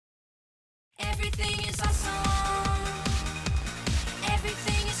Everything is awesome.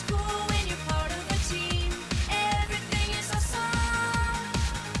 Everything is cool when you're part of a team. Everything is awesome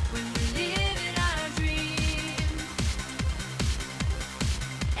when we live in our dream.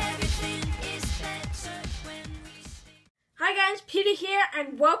 Everything is better when we stay. Hi guys, Peter here,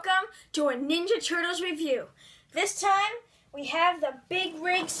 and welcome to a Ninja Turtles review. This time, we have the Big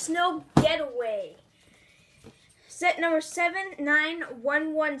Rig Snow Getaway. Set number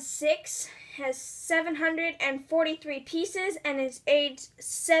 79116 has 743 pieces and is aged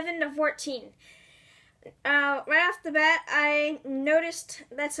 7 to 14. Right off the bat, I noticed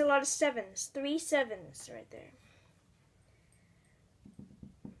that's a lot of sevens. 3 sevens right there.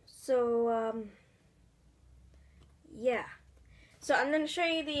 So, yeah. So I'm going to show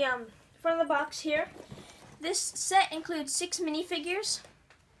you the front of the box here. This set includes 6 minifigures.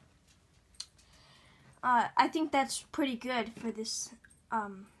 I think that's pretty good for this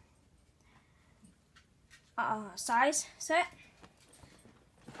size set.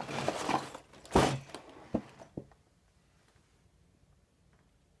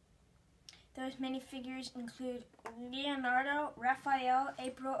 Those minifigures include Leonardo, Raphael,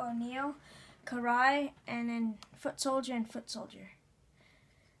 April O'Neil, Karai, and then Foot Soldier and Foot Soldier.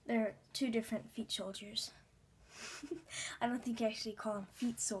 They're 2 different feet soldiers. I don't think I actually call them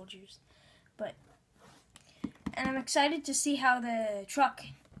feet soldiers, but. And I'm excited to see how the truck,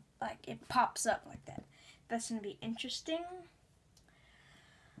 it pops up like that. That's going to be interesting.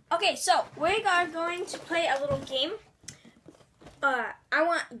 Okay, so we are going to play a little game. I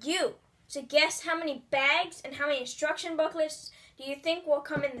want you to guess how many bags and how many instruction booklets do you think will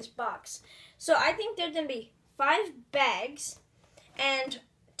come in this box. So I think there's going to be 5 bags and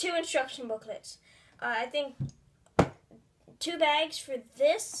 2 instruction booklets. I think 2 bags for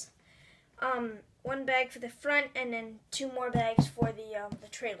this. 1 bag for the front, and then 2 more bags for the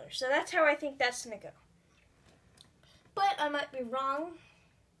trailer. So that's how I think that's gonna go. But I might be wrong.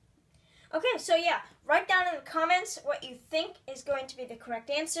 Okay, so yeah, write down in the comments what you think is going to be the correct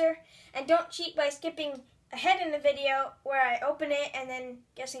answer, and don't cheat by skipping ahead in the video where I open it and then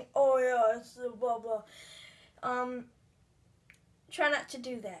guessing, oh yeah, it's the blah blah. Try not to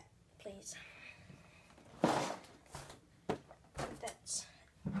do that, please. That's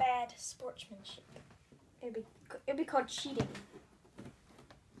bad sportsmanship. It'd be called cheating.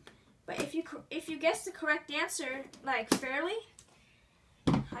 But if you guess the correct answer fairly,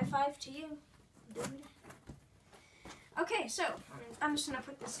 high five to you, dude. Okay, so I'm just gonna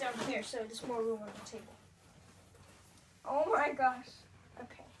put this down here so there's more room on the table. Oh my gosh.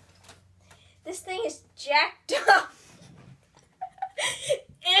 Okay. This thing is jacked up.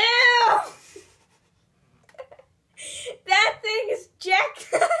 Ew! That thing is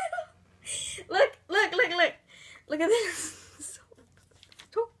jacked up. Look. Look at this.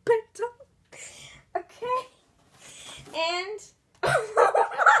 So bent up. Okay. And, oh my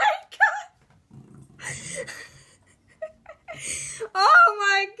god. Oh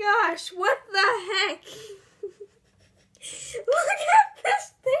my gosh. What the heck? Look at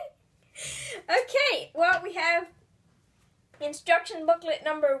this thing. Okay. Well, we have instruction booklet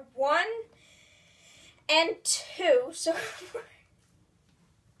number 1 and 2. So,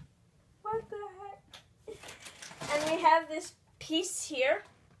 what the heck? And we have this piece here.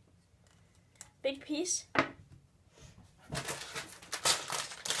 Big piece.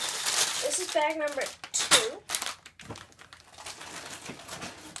 This is bag number 2.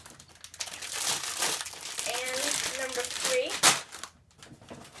 And number 3.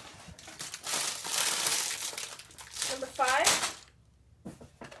 Number 5.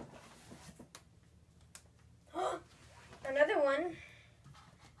 Another one.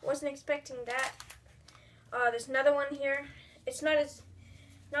 Wasn't expecting that. There's another one here. It's not as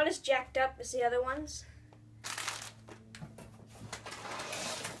jacked up as the other ones.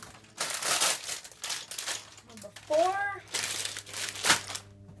 Number 4.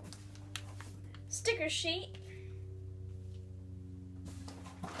 Sticker sheet.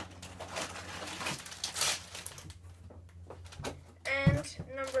 And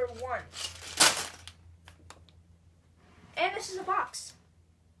number 1. And this is a box.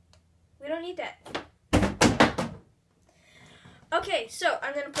 We don't need that. Okay, so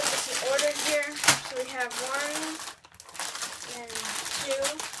I'm going to put this in order here. So we have 1, then 2,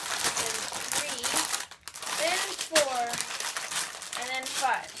 then 3, then 4, and then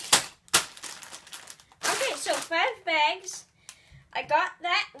 5. Okay, so 5 bags. I got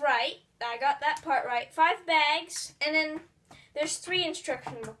that right. I got that part right. 5 bags, and then there's 3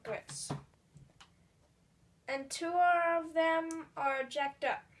 instruction booklets. And 2 of them are jacked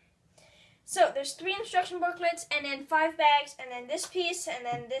up. So there's 3 instruction booklets, and then 5 bags, and then this piece, and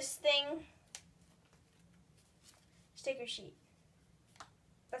then this thing. sticker sheet.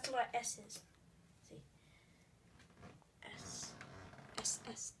 That's what S's. See? S. S,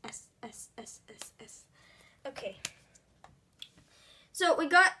 S, S, S, S, S, S. Okay. So we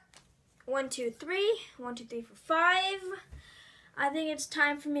got 1, 2, 3. 1, 2, 3, 4, 5. I think it's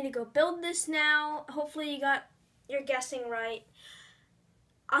time for me to go build this now. Hopefully you got your guessing right.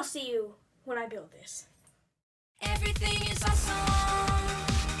 I'll see you when I build this. Everything is awesome.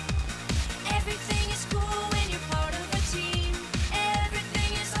 Everything is cool when you're part of a team.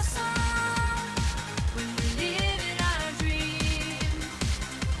 Everything is awesome when we're living our dream.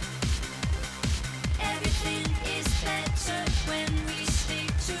 Everything is better when we stick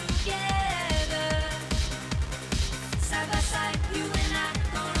together. Side by side, you and I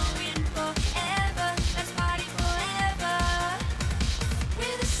gonna win forever. Let's party forever.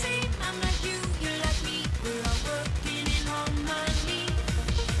 We're the same, I'm like you, you're like me. We're all working in harmony.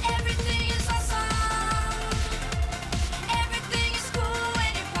 Everything is awesome. Everything is cool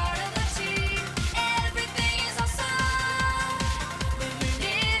when you're part of a team. Everything is awesome when we're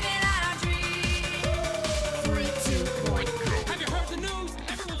living our dream. 3, 2, 1, go. Have you heard the news?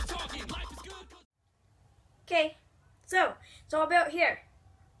 Everyone's talking. Life is good. Okay, so it's all about here.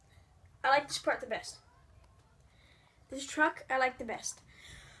 I like this part the best. This truck, I like the best.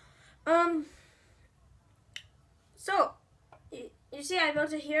 So, you see I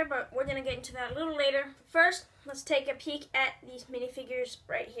built it here, but we're going to get into that a little later. First, let's take a peek at these minifigures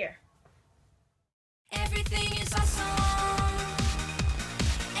right here. Everything is awesome.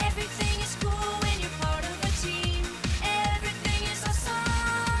 Everything is cool when you're part of a team. Everything is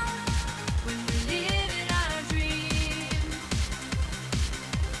awesome when we're living our dream.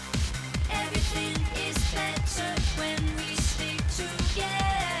 Everything is better when we stick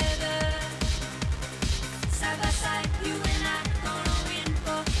together. Side by side, you and I gonna win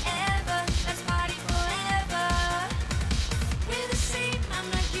forever. Let's party forever. We're the same, I'm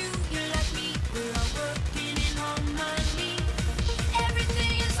like you, you're like me. We're all working in harmony.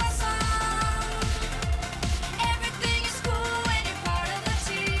 Everything is awesome. Everything is cool when you're part of a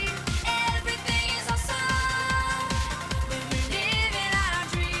team. Everything is awesome when we're living our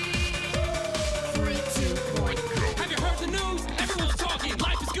dream. 3, 2, 1, go. Have you heard the news? Everyone's talking.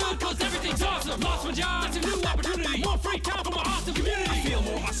 Life is good cause everything's awesome. Lost my job, that's a new opportunity. More free time for my awesome community. I feel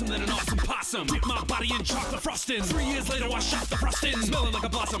more awesome than an awesome possum. Dip my body in chocolate frosting. 3 years later, wash off the frosting. Smelling like a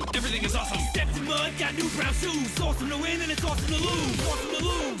blossom. Everything is awesome. Stepped in mud, got new brown shoes. It's awesome to win and it's awesome to lose. Awesome to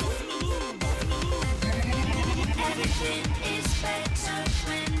lose. Awesome to lose. Awesome to lose. Everything is better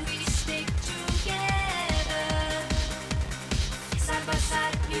when we stick together. Side by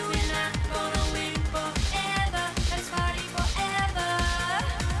side, you and I gonna win forever. Let's party forever.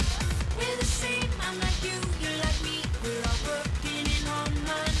 We're the same, I'm like you, you're like me. We're all working in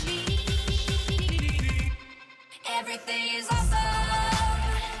harmony. Everything is awesome.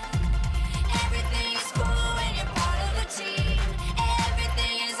 Everything is cool when you're part of a team.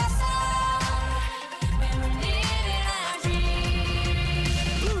 Everything is awesome when we're living our dream.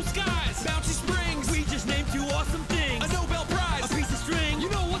 Blue skies, bouncy springs. We just named 2 awesome things. A Nobel Prize, a piece of string. You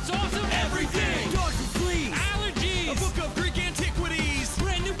know what's awesome? Everything. Dogs and fleas, allergies, a book of Greek antiquities,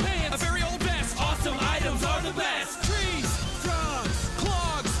 brand new pants, a very old vest. Awesome items are the best. Trees, frogs,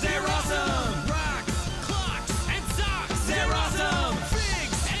 clogs, they're awesome. Rocks, clocks, and socks, they're awesome.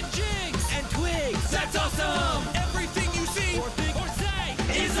 Figs and jigs and twigs, that's awesome. Everything you see or think or say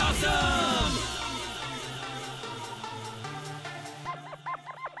is awesome.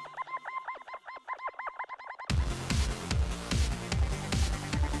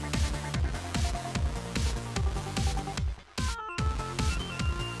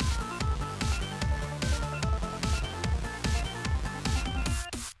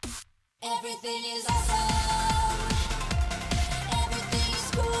 Everything is awesome. Everything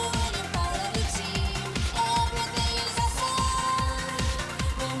is cool when you're part of a team. Everything is awesome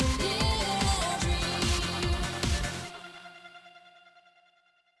when we're living our dream.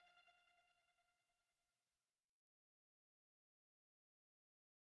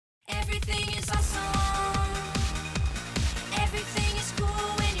 Everything is awesome. Everything is cool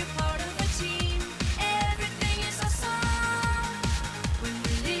when you're part of a team. Everything is awesome when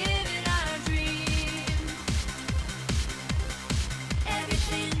we're living our dream.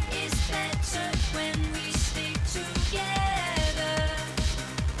 Everything is better when we stick together.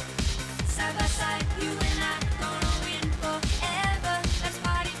 Side by side, you and I gonna win forever. Let's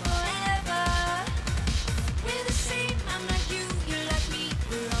party forever. We're the same, I'm like you, you're like me.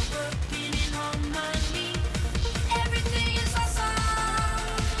 We're all working in harmony.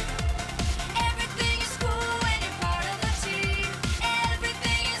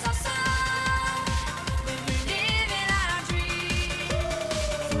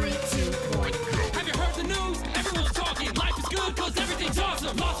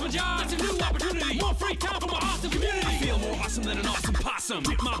 job. That's a new opportunity. More free time for my awesome community. I feel more awesome than an awesome possum.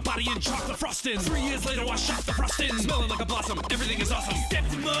 Dip my body in chocolate frosting. 3 years later, I shot the frosting. Smelling like a blossom. Everything is awesome.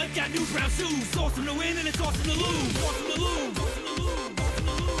 Stepped in mud, got new brown shoes. It's awesome to win and it's awesome to lose. Awesome to lose. Awesome to lose. Awesome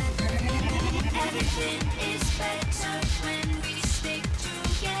to lose. Everything is better when we stick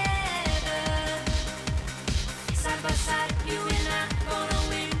together. Side by side, you and I gonna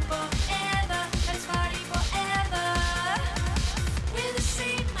win forever. Let's party forever. We're the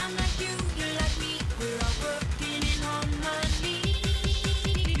same, I'm like you, you're like me. We're all working in harmony.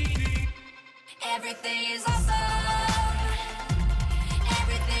 Everything is awesome.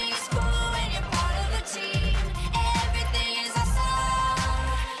 Everything is cool when you're part of the team. Everything is awesome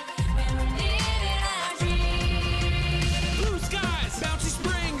when we're living our dreams. Blue skies, bouncy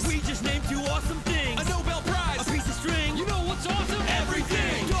springs. We just named 2 awesome things. A Nobel Prize, a piece of string. You know what's awesome?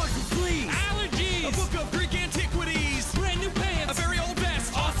 Everything. Dogs and fleas, allergies, a book of Greek antiquities, brand new pants, a very old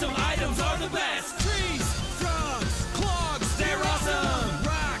vest. Awesome items are the best. Trees, drugs, clogs, they're awesome.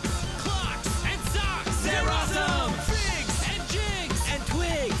 Rocks, clocks, and socks, they're awesome. Figs and jigs and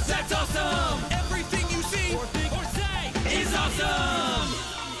twigs, that's awesome. Everything you see or think or say is awesome.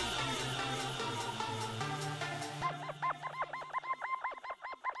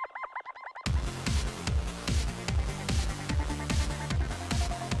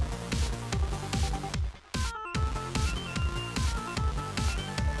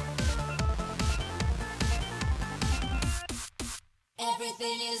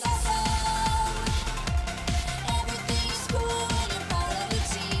 Everything is awesome. Everything is cool when you're part of the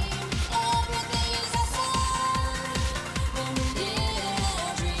team. Everything is awesome when we're living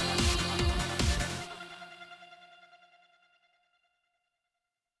our dream.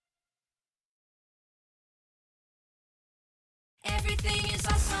 Everything is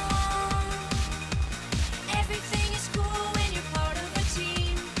awesome. Everything is cool when you're part of the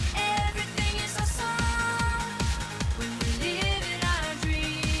team. Everything is awesome when we're living our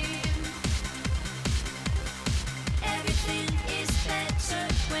dream. Everything is better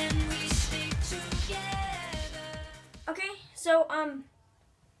when we stick together. Okay, so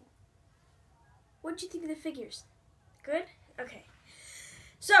what'd you think of the figures? Good? Okay.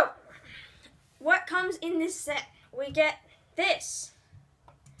 So, what comes in this set? We get this.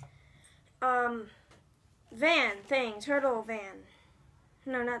 Van thing, turtle van.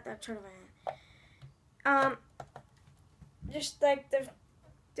 No, not that turtle van. Just like the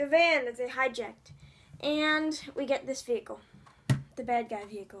van that they hijacked. And we get this vehicle. The bad guy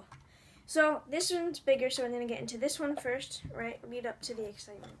vehicle. So this one's bigger, so I'm gonna get into this one first, right? Lead up to the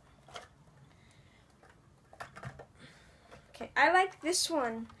excitement. Okay, I like this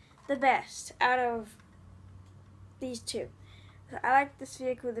one the best out of these two. So I like this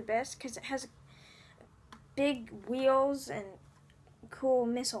vehicle the best because it has big wheels and cool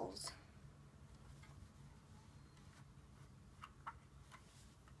missiles.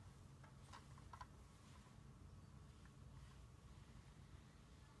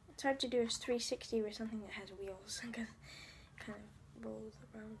 It's hard to do a 360 with something that has wheels because it kind of rolls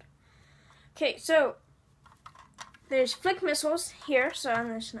around. Okay, so there's flick missiles here, so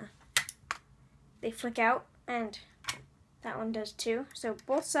I'm just gonna, they flick out, and that one does too. So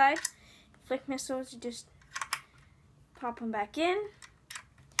both sides, flick missiles, you just pop them back in.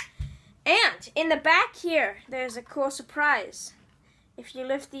 And in the back here, there's a cool surprise. If you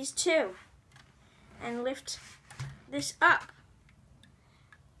lift these two and lift this up,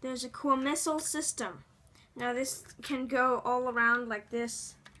 there's a cool missile system. Now this can go all around like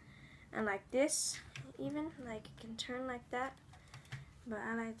this and like this even. Like it can turn like that. But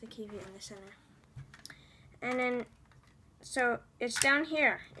I like to keep it in the center. And then, so it's down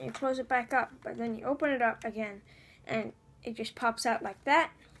here. And you close it back up. But then you open it up again. And it just pops out like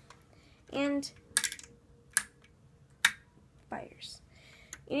that. And fires.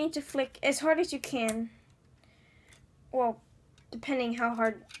 You need to flick as hard as you can. Well, depending how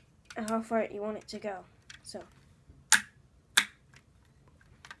far you want it to go. So,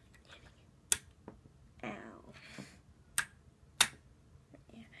 ow.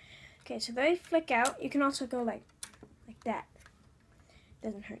 Yeah. Okay, so they flick out. You can also go like that.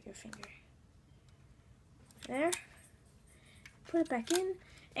 Doesn't hurt your finger. There. Put it back in,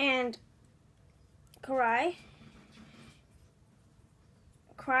 and Cry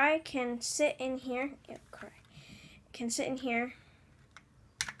can sit in here. Yeah, Cry can sit in here.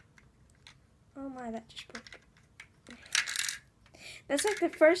 Oh my, that just broke. That's like the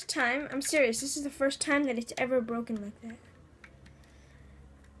first time, I'm serious, this is the first time that it's ever broken like that.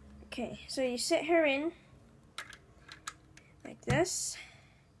 Okay, so you sit her in like this,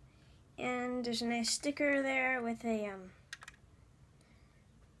 and there's a nice sticker there with a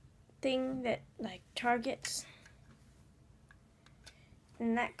thing that like targets.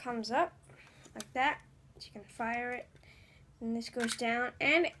 And that comes up like that. So you can fire it. And this goes down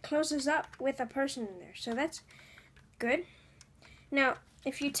and it closes up with a person in there. So that's good. Now,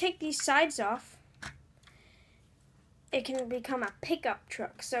 if you take these sides off, it can become a pickup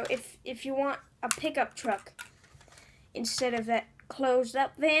truck. So if you want a pickup truck instead of that closed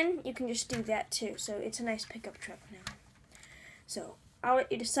up van, you can just do that too. So it's a nice pickup truck now. So I'll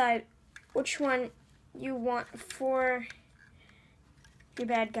let you decide which one you want for your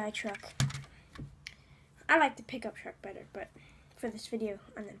bad guy truck. I like the pickup truck better, but for this video,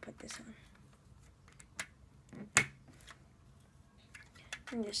 I'm going to put this on.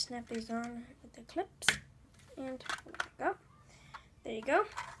 And just snap these on with the clips. And there you go. There you go.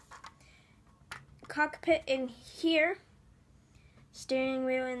 Cockpit in here. Steering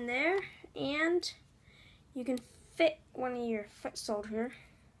wheel in there. And you can fit one of your foot soldier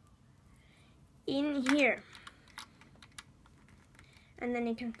in here. And then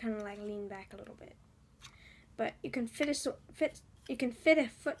you can kind of like lean back a little bit. But you can fit a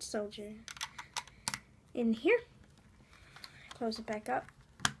foot soldier in here. Close it back up.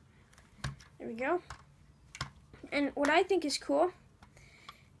 There we go. And what I think is cool,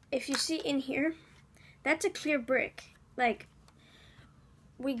 if you see in here, that's a clear brick. Like,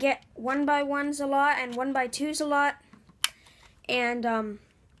 we get 1x1s a lot and 1x2s a lot. And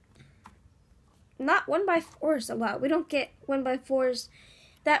not 1x4s a lot. We don't get 1x4s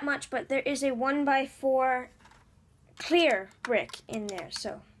that much, but there is a 1x4 clear brick in there.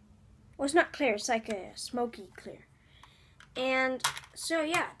 So, well, it's not clear, it's like a smoky clear. And so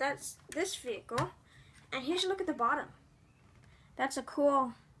yeah, that's this vehicle. And here's a look at the bottom. That's a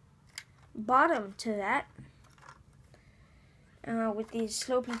cool bottom to that. With these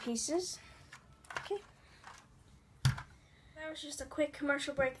slopey pieces. Okay. That was just a quick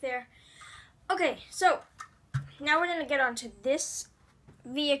commercial break there. Okay, so now we're going to get onto this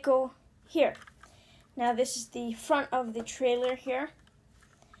vehicle here. Now this is the front of the trailer here.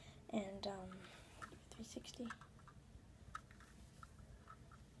 And 360.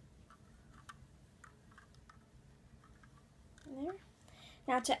 There.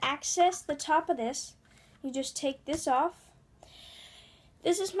 Now to access the top of this, you just take this off.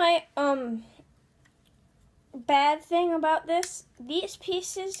 This is my bad thing about this. These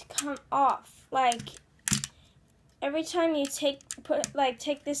pieces come off. Like every time you take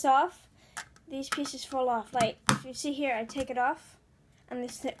this off, these pieces fall off. Like if you see here, I take it off and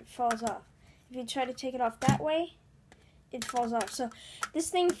this falls off. If you try to take it off that way, it falls off. So this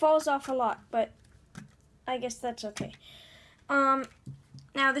thing falls off a lot, but I guess that's okay.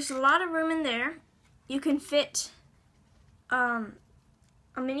 Now there's a lot of room in there. You can fit a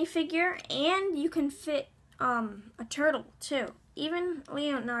minifigure and you can fit a turtle too. Even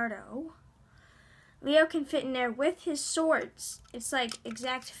Leo can fit in there with his swords. It's like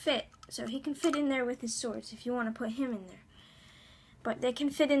exact fit. So he can fit in there with his swords if you want to put him in there. But they can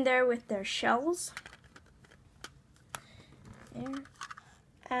fit in there with their shells. There.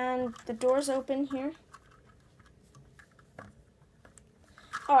 And the door's open here.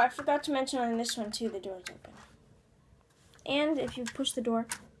 Oh, I forgot to mention on this one too, the door's open. And if you push the door,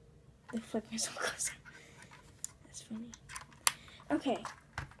 the flip is closer. That's funny. Okay,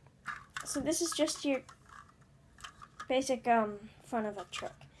 so this is just your basic front of a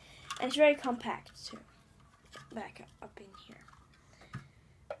truck. And it's very compact too. Back up in here.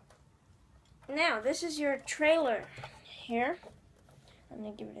 Now, this is your trailer here. I'm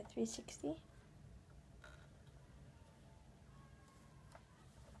going to give it a 360.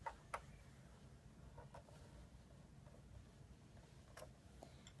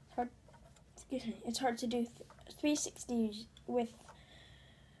 It's hard to do 360s with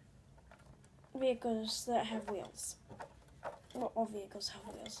vehicles that have wheels. Well, all vehicles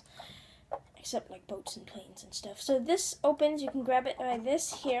have wheels, except like boats and planes and stuff. So this opens, you can grab it by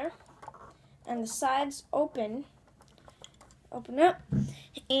this here, and the sides open up,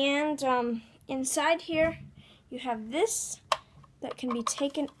 and inside here you have this that can be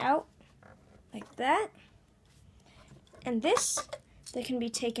taken out like that, and this that can be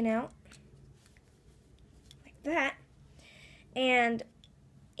taken out that, and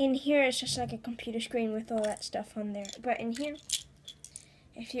in here it's just like a computer screen with all that stuff on there. But in here,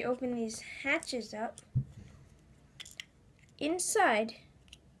 if you open these hatches up, inside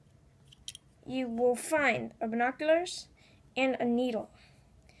you will find a binoculars and a needle.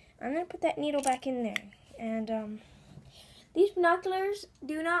 I'm going to put that needle back in there, and these binoculars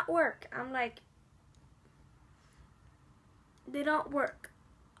do not work. I'm like, they don't work.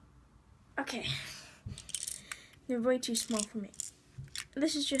 Okay. They're way too small for me.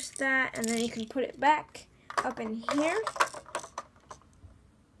 this is just that, and then you can put it back up in here.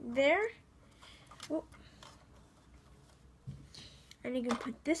 There. Whoop. And you can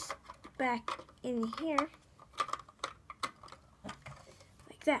put this back in here.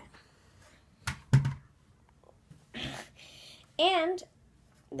 Like that. And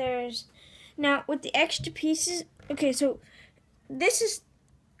there's, now with the extra pieces, okay, so this is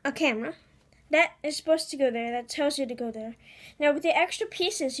a camera. That is supposed to go there. That tells you to go there. Now with the extra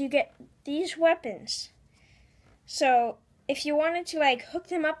pieces, you get these weapons. So if you wanted to like hook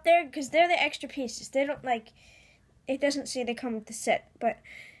them up there, because they're the extra pieces. They don't like, it doesn't say they come with the set, but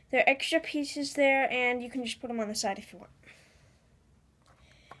there are extra pieces there, and you can just put them on the side if you want.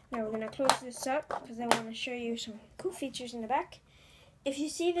 Now we're going to close this up because I want to show you some cool features in the back. If you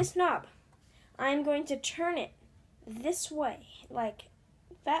see this knob, I'm going to turn it this way, like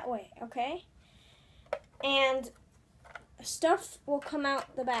that way, okay? And stuff will come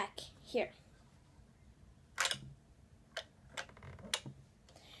out the back here.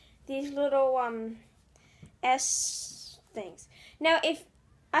 These little S things. Now, if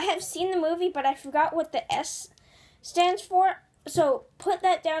I have seen the movie, but I forgot what the S stands for, so put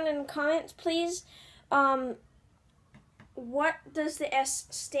that down in the comments, please. What does the S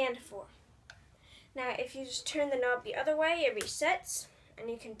stand for? Now, if you just turn the knob the other way, it resets, and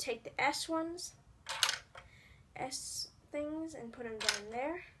you can take the S things, and put them down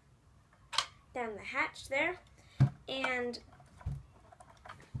there, down the hatch there, and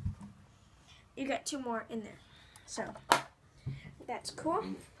you got 2 more in there. So that's cool.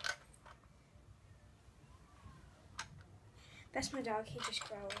 That's my dog, he just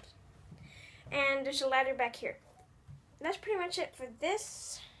growled. And there's a ladder back here. That's pretty much it for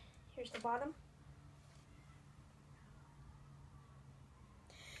this. Here's the bottom.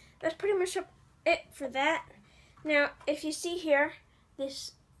 That's pretty much it for that. Now, if you see here,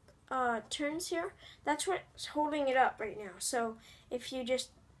 this turns here, that's what's holding it up right now. So if you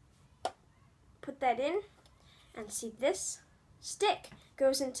just put that in, and see this stick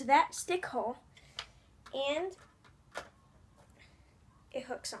goes into that stick hole, and it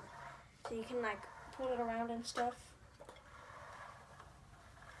hooks on. So you can like pull it around and stuff.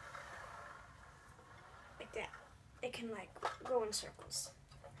 Like that. It can like go in circles.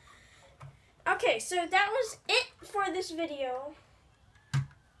 Okay, so that was it for this video.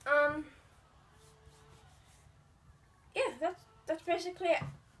 Yeah, that's basically it.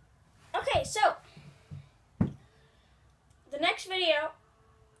 Okay, so the next video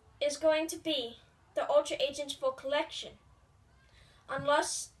is going to be the Ultra Agents full collection,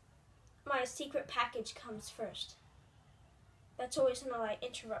 unless my secret package comes first. That's always gonna like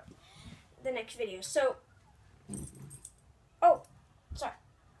interrupt the next video. So, oh, sorry,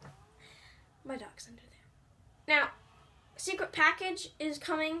 my dog's under there. Now, secret package is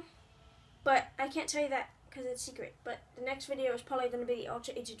coming, but I can't tell you that because it's secret. But the next video is probably going to be the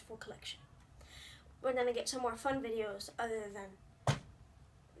Ultra Agent full collection. We're going to get some more fun videos other than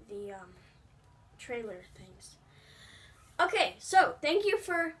the trailer things. Okay, so thank you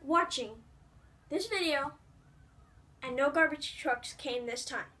for watching this video, and no garbage trucks came this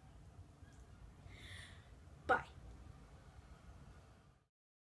time.